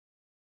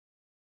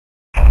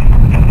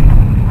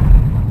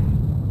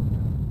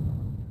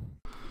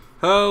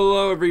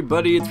Hello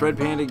everybody, it's Red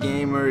Panda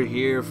Gamer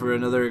here for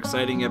another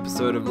exciting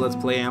episode of Let's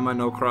Play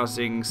Animal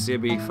Crossing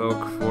Sibby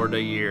Folk for the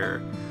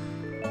year.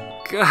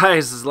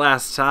 Guys, this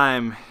last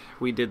time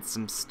we did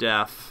some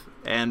stuff,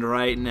 and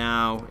right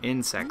now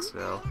in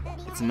Sexville,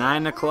 it's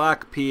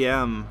 9:00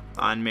 p.m.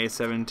 on May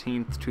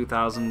 17th,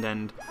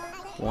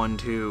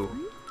 2012.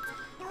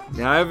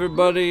 Now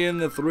everybody in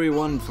the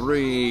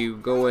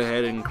 313, go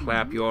ahead and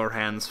clap your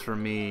hands for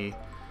me.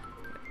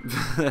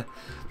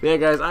 Yeah,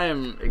 guys, I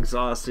am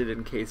exhausted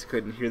in case you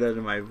couldn't hear that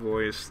in my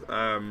voice.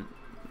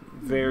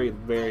 Very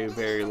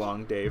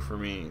long day for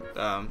me.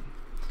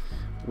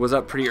 Was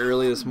up pretty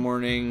early this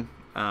morning.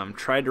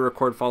 Tried to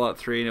record Fallout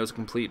 3 and it was a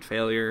complete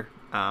failure.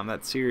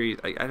 That series,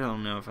 I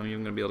don't know if I'm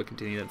even going to be able to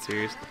continue that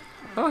series.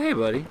 Oh, hey,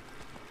 buddy.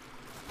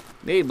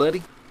 Hey,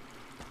 buddy.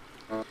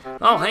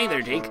 Oh, hey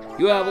there, Jake.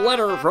 You have a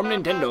letter from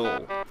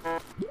Nintendo.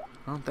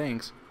 Oh,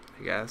 thanks,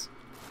 I guess.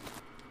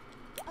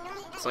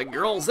 It's like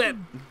you're all set.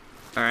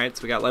 Alright,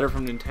 so we got a letter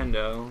from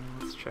Nintendo.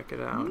 Let's check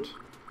it out.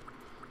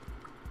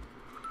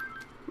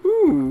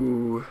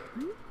 Ooh.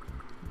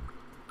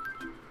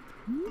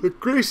 The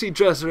Gracie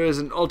Dresser is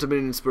an ultimate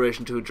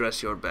inspiration to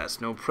dress your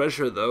best. No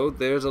pressure, though.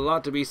 There's a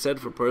lot to be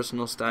said for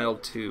personal style,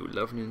 too.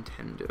 Love,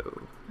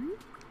 Nintendo.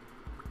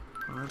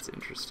 Well, that's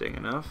interesting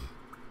enough.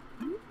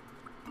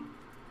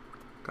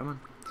 Come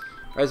on.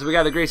 Alright, so we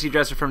got the Gracie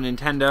Dresser from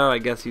Nintendo. I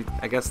guess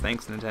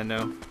thanks,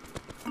 Nintendo.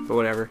 But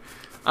whatever.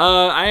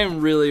 I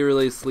am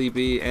really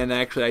sleepy, and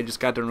actually I just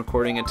got done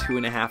recording a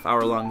 2.5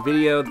 hour long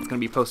video that's going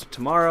to be posted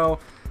tomorrow.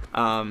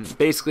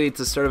 Basically, it's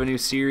the start of a new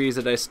series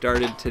that I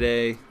started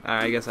today.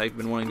 I guess I've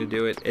been wanting to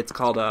do it. It's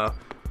called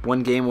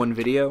One Game, One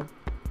Video.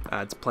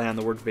 It's a play on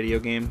the word video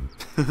game.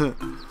 I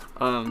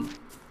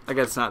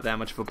guess it's not that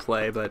much of a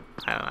play, but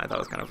I don't know, I thought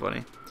it was kind of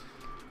funny.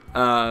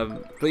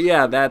 But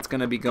yeah, that's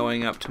going to be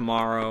going up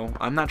tomorrow.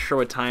 I'm not sure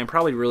what time,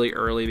 probably really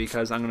early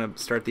because I'm going to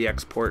start the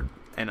export,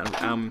 and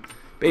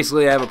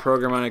basically, I have a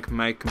program on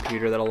my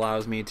computer that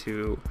allows me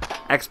to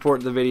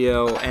export the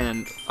video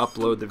and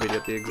upload the video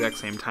at the exact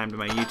same time to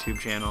my YouTube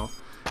channel,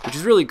 which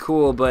is really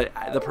cool, but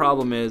the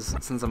problem is,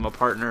 since I'm a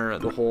partner,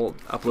 the whole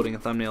uploading a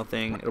thumbnail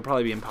thing, it'll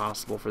probably be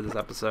impossible for this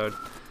episode,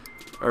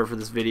 or for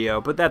this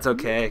video, but that's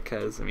okay,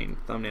 because, I mean,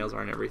 thumbnails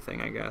aren't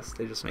everything, I guess.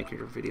 They just make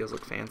your videos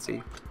look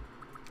fancy.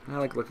 I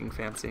like looking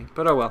fancy,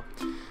 but oh well.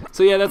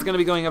 So yeah, that's going to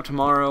be going up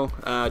tomorrow,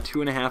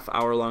 2.5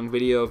 hour long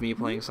video of me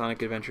playing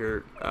Sonic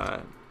Adventure,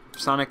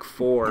 Sonic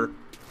 4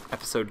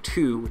 Episode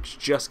 2, which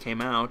just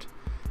came out.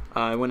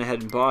 I went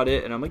ahead and bought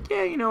it, and I'm like,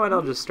 yeah, you know what,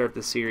 I'll just start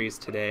the series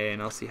today,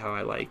 and I'll see how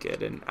I like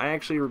it. And I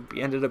actually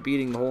ended up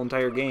beating the whole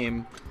entire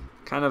game.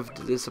 Kind of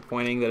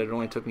disappointing that it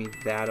only took me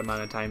that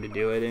amount of time to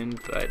do it in,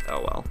 but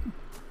oh well.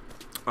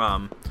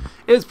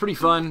 It was pretty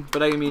fun,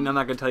 but I mean, I'm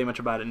not going to tell you much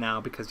about it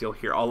now because you'll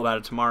hear all about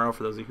it tomorrow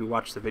for those of you who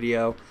watch the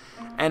video.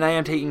 And I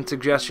am taking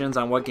suggestions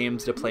on what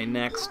games to play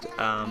next.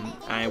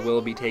 I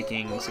will be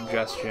taking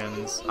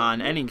suggestions on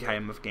any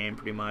kind of game,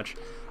 pretty much.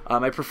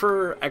 I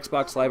prefer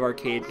Xbox Live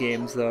Arcade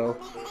games, though,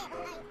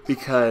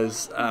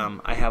 because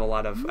I have a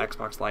lot of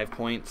Xbox Live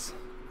points,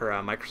 or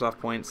Microsoft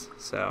points,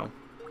 so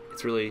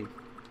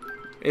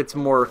it's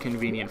more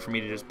convenient for me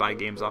to just buy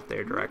games off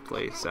there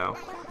directly, so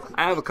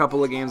I have a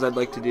couple of games I'd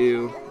like to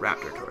do.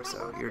 Raptor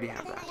Torso, you already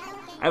have that.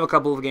 I have a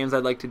couple of games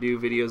I'd like to do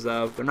videos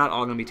of. They're not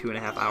all going to be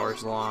 2.5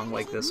 hours long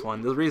like this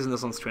one. The reason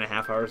this one's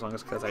 2.5 hours long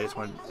is because I just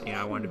wanted,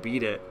 I wanted to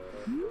beat it.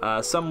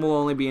 Some will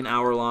only be an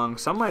hour long.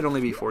 Some might only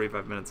be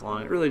 45 minutes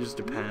long. It really just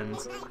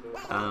depends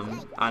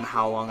on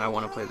how long I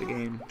want to play the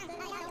game.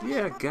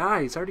 Yeah,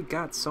 guys, I already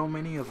got so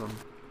many of them.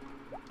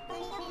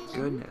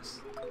 Goodness.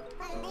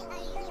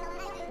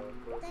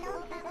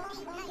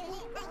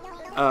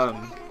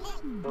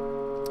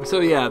 So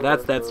yeah,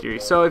 that's that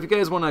series. So if you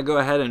guys want to go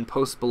ahead and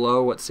post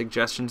below what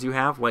suggestions you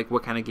have, like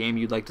what kind of game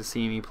you'd like to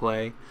see me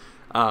play,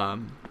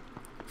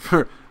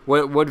 for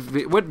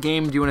what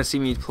game do you want to see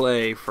me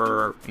play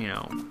for,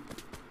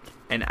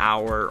 an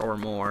hour or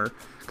more?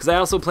 Because I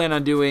also plan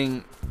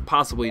on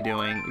possibly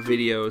doing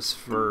videos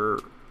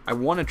for, I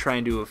want to try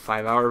and do a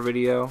 5-hour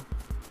video,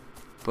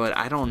 but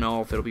I don't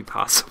know if it'll be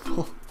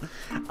possible.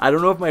 I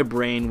don't know if my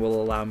brain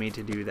will allow me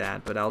to do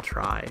that, but I'll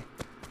try.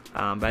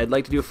 But I'd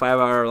like to do a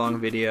 5-hour long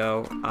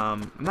video.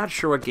 I'm not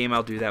sure what game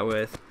I'll do that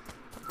with.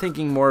 I'm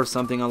thinking more of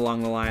something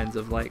along the lines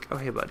of like, oh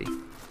hey buddy,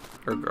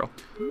 or girl.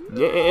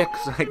 Yeah,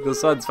 like the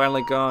sun's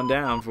finally gone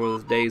down for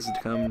the days to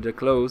come to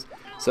close.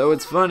 So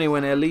it's funny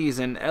when Elise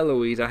and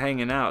Eloise are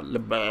hanging out.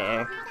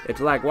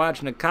 It's like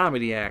watching a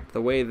comedy act,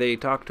 the way they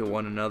talk to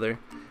one another.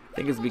 I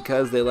think it's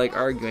because they like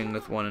arguing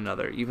with one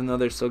another, even though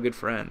they're still good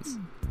friends.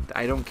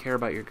 I don't care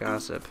about your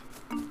gossip.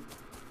 You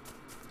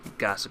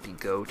gossipy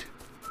goat.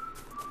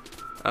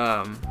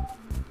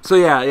 So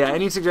yeah,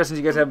 any suggestions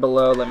you guys have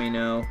below, let me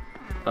know.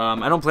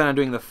 I don't plan on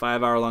doing the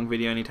 5-hour long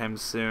video anytime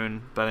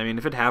soon, but I mean,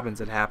 if it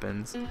happens, it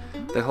happens.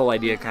 The whole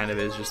idea kind of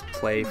is just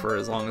play for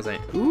as long as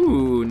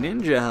Ooh,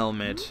 ninja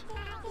helmet.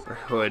 Or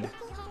hood.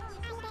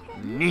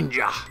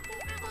 Ninja!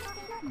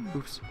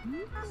 Oops.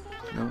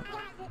 No.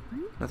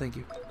 No, thank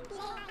you.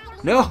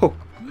 No!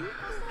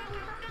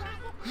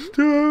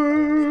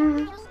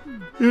 Stop!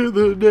 In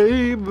the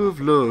name of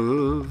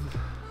love.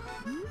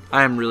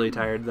 I am really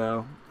tired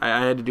though.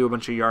 I had to do a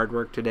bunch of yard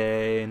work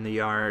today in the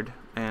yard,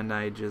 and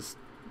I just,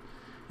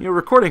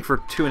 recording for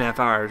 2.5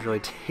 hours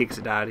really takes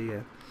it out of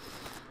you.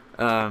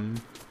 I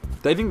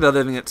think the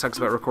other thing that sucks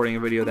about recording a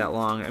video that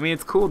long, I mean,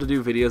 it's cool to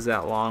do videos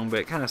that long, but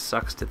it kind of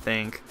sucks to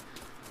think,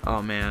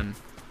 oh man,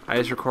 I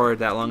just recorded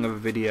that long of a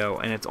video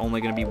and it's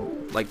only going to be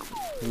like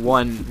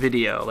one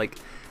video. Like,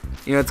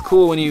 it's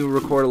cool when you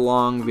record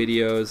long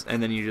videos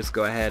and then you just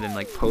go ahead and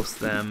like post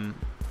them,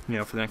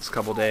 for the next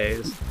couple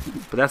days.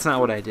 But that's not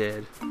what I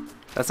did.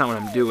 That's not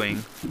what I'm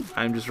doing.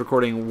 I'm just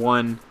recording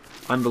one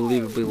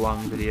unbelievably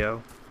long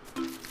video.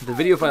 The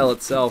video file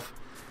itself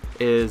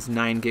is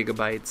 9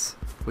 gigabytes,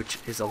 which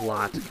is a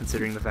lot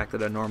considering the fact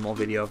that a normal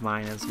video of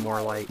mine is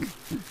more like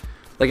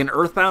an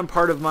Earthbound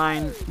part of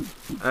mine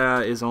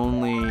is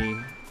only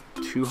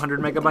 200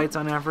 megabytes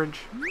on average,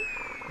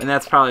 and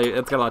that's got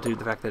a lot to do with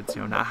the fact that it's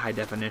not high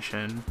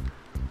definition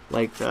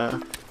like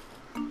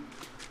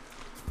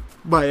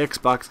my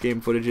Xbox game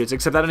footage is,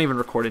 except I don't even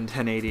record in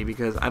 1080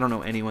 because I don't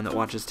know anyone that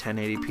watches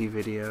 1080p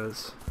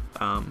videos.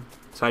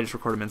 So I just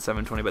record them in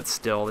 720, but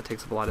still it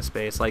takes up a lot of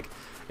space. Like,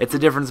 it's a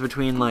difference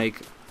between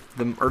like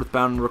the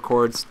Earthbound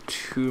records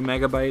 2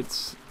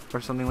 megabytes or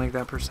something like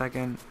that per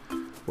second,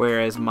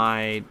 whereas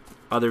my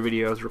other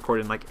videos record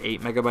in like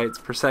 8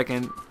 megabytes per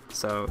second,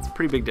 so it's a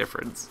pretty big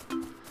difference.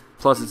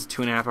 Plus it's a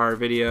 2.5 hour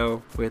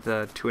video with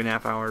a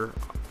 2.5 hour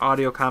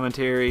audio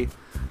commentary,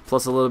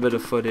 plus a little bit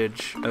of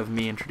footage of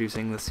me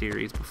introducing the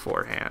series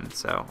beforehand.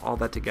 So all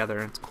that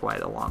together, it's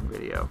quite a long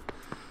video.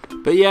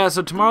 But yeah,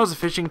 so tomorrow's a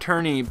fishing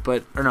tourney,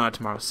 or not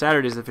tomorrow,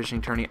 Saturday's a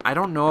fishing tourney. I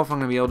don't know if I'm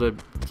going to be able to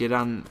get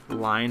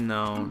online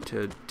though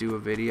to do a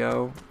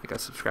video, like a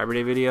subscriber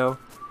day video.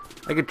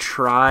 I could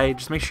try.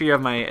 Just make sure you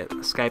have my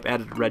Skype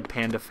added Red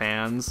Panda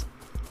fans.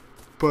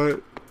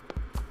 But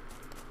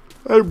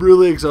I'm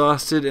really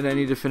exhausted and I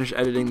need to finish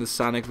editing the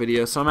Sonic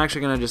video, so I'm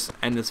actually going to just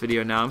end this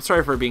video now. I'm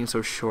sorry for it being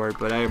so short,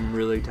 but I am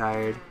really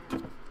tired.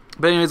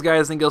 But anyways,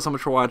 guys, thank you all so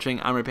much for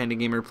watching. I'm Red Panda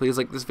Gamer. Please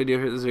like this video,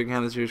 hit this video,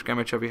 comment this video, subscribe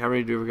my channel. However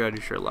you do, we gotta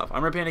do sure love.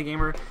 I'm Red Panda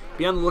Gamer.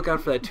 Be on the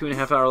lookout for that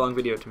 2.5 hour long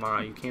video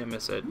tomorrow. You can't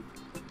miss it.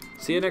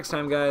 See you next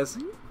time, guys.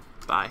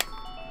 Bye.